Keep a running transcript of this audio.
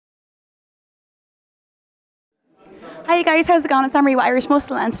Hi guys, how's it going? It's Emery with Irish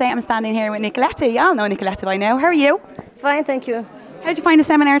Muscle, and today I'm standing here with Nicoleta. You all know Nicoleta by now. How are you? Fine, thank you. How did you find the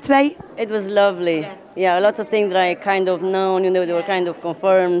seminar today? It was lovely. Yeah, lots of things that I kind of known, they were kind of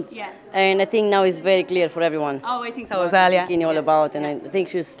confirmed. Yeah. And I think now it's very clear for everyone. Oh, I think so as well, yeah. Bikini all about, and I think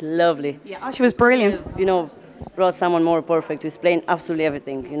she was lovely. Yeah, oh, she was brilliant. Brought someone more perfect to explain absolutely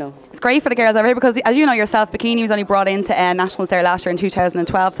everything. It's great for the girls over here because, as you know yourself, bikini was only brought into nationals there last year in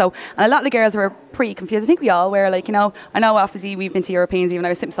 2012. So, and a lot of the girls were pretty confused. I think we all were, I know obviously we've been to Europeans, even I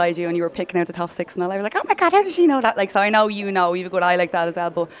was sitting beside you and you were picking out the top six and all. I was like, oh my God, how did she know that? So I know you have a good eye like that as well.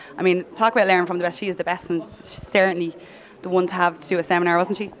 But I mean, talk about learning from the best. She is the best, and she's certainly the one to have to do a seminar,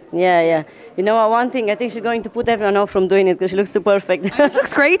 wasn't she? Yeah. You know what, one thing, I think she's going to put everyone off from doing it because she looks so perfect. She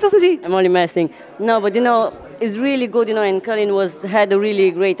looks great, doesn't she? I'm only messing. No, but it's really good, and Colin had a really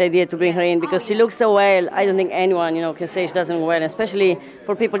great idea to bring her in because she looks so well. I don't think anyone, can say she doesn't look well, especially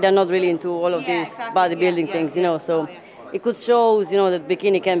for people that are not really into all of these bodybuilding things, so it could show, that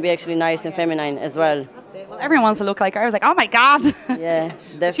bikini can be actually nice and feminine as well. Well, everyone wants to look like her. I was like, oh my God. Yeah,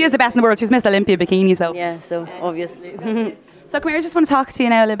 definitely. She is the best in the world. She's Miss Olympia bikinis, though. Yeah, so obviously. So come here, I just want to talk to you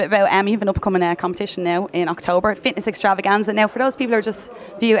now a little bit about you have an upcoming competition now in October, Fitness Extravaganza. Now, for those people who are just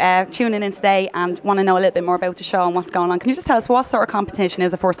tuning in today and want to know a little bit more about the show and what's going on, can you just tell us what sort of competition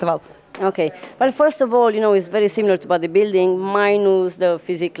is it, first of all? Okay. Well, first of all, it's very similar to bodybuilding, minus the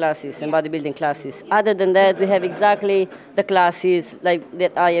physique classes and bodybuilding classes. Other than that, we have exactly the classes like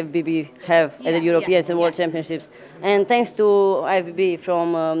that IFBB have at the Europeans and World Championships. And thanks to IFBB,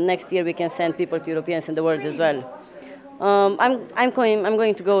 from next year we can send people to Europeans and the Worlds as well. I'm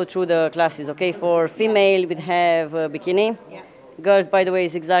going to go through the classes. Okay, for female we have bikini. Girls, by the way,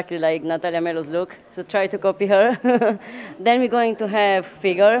 is exactly like Nathalia Melo's look, so try to copy her. Then we're going to have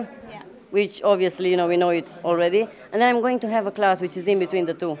figure, which obviously we know it already. And then I'm going to have a class which is in between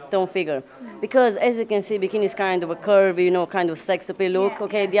the two, tone figure, because as we can see, bikini is kind of a curvy, kind of sex appeal look.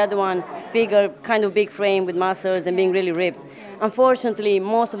 Okay, the other one, figure, kind of big frame with muscles and being really ripped. Unfortunately,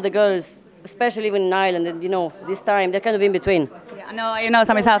 most of the girls, especially even in Ireland, and this time they're kind of in between. Yeah, I know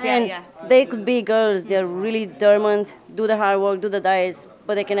some myself. And they could be girls. They're really determined, do the hard work, do the diets,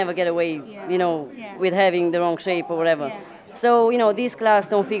 but they can never get away, with having the wrong shape or whatever. So this class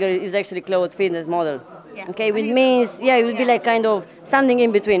tone figure is actually clothed fitness model. Okay, which means it would be like kind of something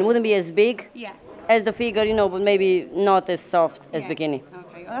in between. Wouldn't be as big as the figure, but maybe not as soft as bikini.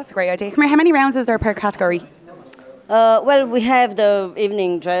 Okay, well, that's a great idea. Come here, how many rounds is there per category? Well, we have the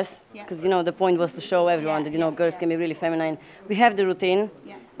evening dress, because the point was to show everyone that girls can be really feminine. We have the routine,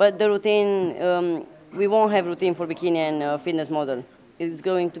 but the routine, we won't have routine for bikini and fitness model. It's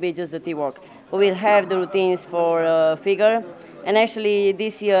going to be just the T-work. But we'll have the routines for figure, and actually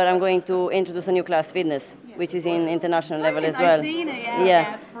this year I'm going to introduce a new class, fitness, which is in international level as well. I've seen it,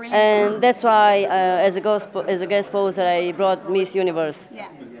 yeah, it's brilliant. And that's why, as a guest poser, I brought Miss Universe,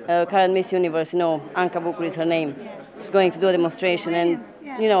 current Miss Universe. Anka Bukur is her name. She's going to do a demonstration, and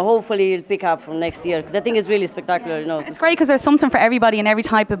hopefully it'll pick up from next year, because I think it's really spectacular. It's great because there's something for everybody and every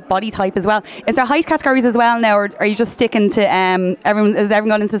type of body type as well. Is there height categories as well now, or are you just sticking to everyone? Is everyone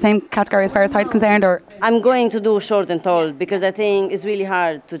going into the same category as far as height's concerned, or? I'm going to do short and tall because I think it's really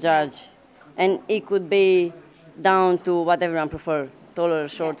hard to judge, and it could be down to what everyone prefers, tall or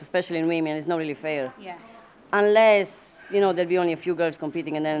short, especially in women. It's not really fair. Unless there'll be only a few girls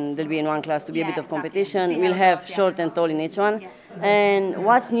competing, and then there'll be in one class to be a bit of competition. We'll have short and tall in each one. And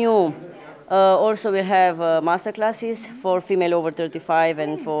what's new, also we'll have master classes for female over 35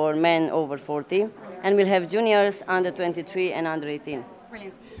 and for men over 40. And we'll have juniors under 23 and under 18.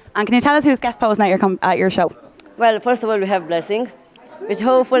 Brilliant. And can you tell us who's guest posing at your show? Well, first of all, we have Blessing, which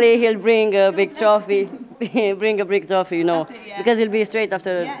hopefully he'll bring a big trophy, because he'll be straight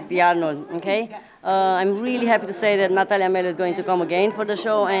after the Arnold, okay? I'm really happy to say that Nathalia Melo is going to come again for the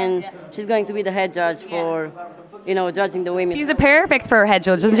show, and she's going to be the head judge for, judging the women. She's a perfect for head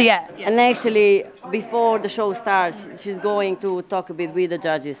judge, isn't she? Yeah. And actually, before the show starts, she's going to talk a bit with the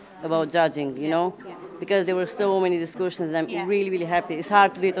judges about judging, because there were so many discussions, and I'm really, really happy. It's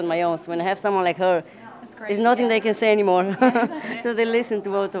hard to do it on my own, so when I have someone like her, there's nothing they can say anymore. So they listen to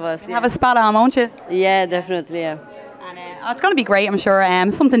both of us. Have a spot on, won't you? Yeah, definitely, And it's going to be great, I'm sure.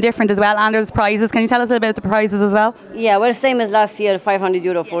 Something different as well. And there's prizes. Can you tell us a little bit about the prizes as well? Yeah, well, same as last year,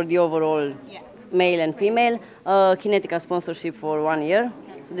 €500 for the overall male and female. Kinetica sponsorship for 1 year.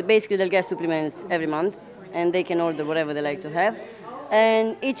 So basically they'll get supplements every month, and they can order whatever they like to have.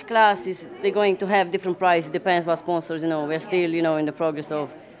 And each class they're going to have different prices. Depends what sponsors. We're still in the progress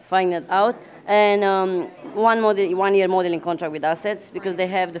of finding that out. And 1 year modeling contract with Assets, because they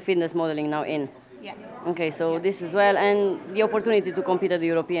have the fitness modeling now in. Yeah. Okay, so this as well, and the opportunity to compete at the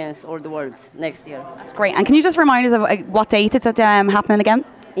Europeans or the Worlds next year. That's great. And can you just remind us of what date it's happening again?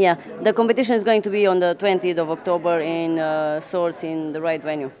 Yeah, the competition is going to be on the 20th of October in Swords in the right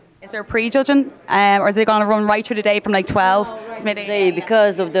venue. Is there pre-judging, or is it going to run right through the day from like 12 midday? Today,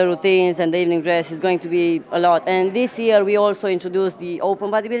 because of the routines and the evening dress, is going to be a lot. And this year we also introduced the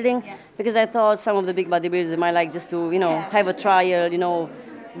open bodybuilding, because I thought some of the big bodybuilders might like just to, have a trial,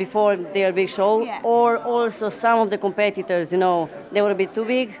 before their big show. Yeah. Or also some of the competitors, they were a bit too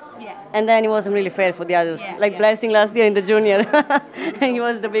big. Yeah. And then it wasn't really fair for the others. Yeah, Like Blessing last year in the junior, and he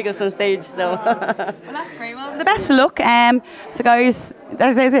was the biggest on stage. So. Well, that's great. Well, the best of luck. So guys,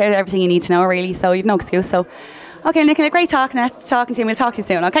 there's everything you need to know really. So you've no excuse. So, okay, Nicola, great talking to you. We'll talk to you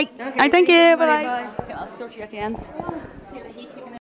soon. Okay. All right, thank you. Bye. Bye. Okay, I'll sort you at the end.